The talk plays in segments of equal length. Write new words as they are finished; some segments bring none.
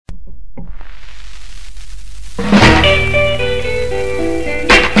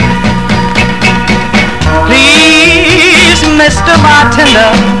Mr.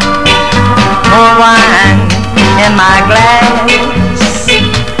 Bartender, more wine in my glass.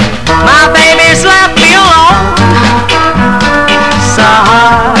 My baby's left me alone, so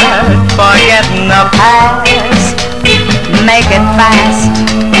hard forgetting the past. Make it fast,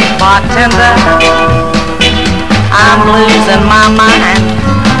 bartender, I'm losing my mind.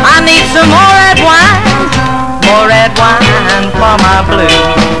 I need some more red wine for my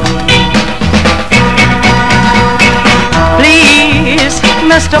blues. Please,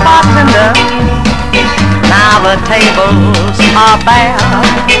 Mr. Bartender, now the tables are bare.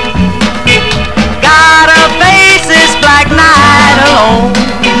 Got a face as black night alone.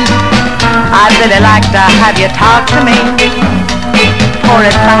 I'd really like to have you talk to me. Pour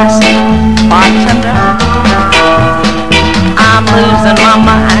it fast, bartender, I'm losing my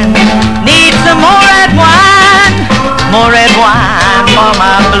mind. Need some more red wine for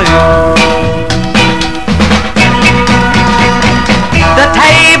my blues. The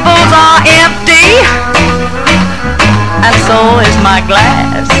tables are empty, and so is my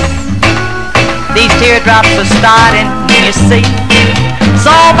glass. These teardrops are starting, you see.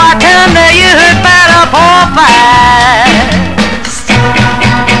 So bartender, you'd better pour fast.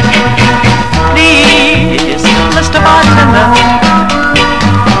 Please, Mr. Bartender,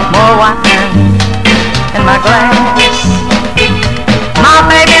 more wine in my glass. My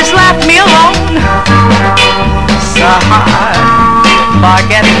baby's left me alone, so hard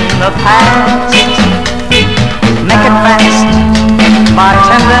forgetting the past. Make it fast,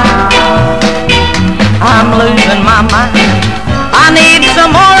 bartender, I'm losing my mind. I need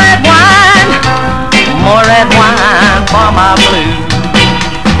some more red wine for my blues.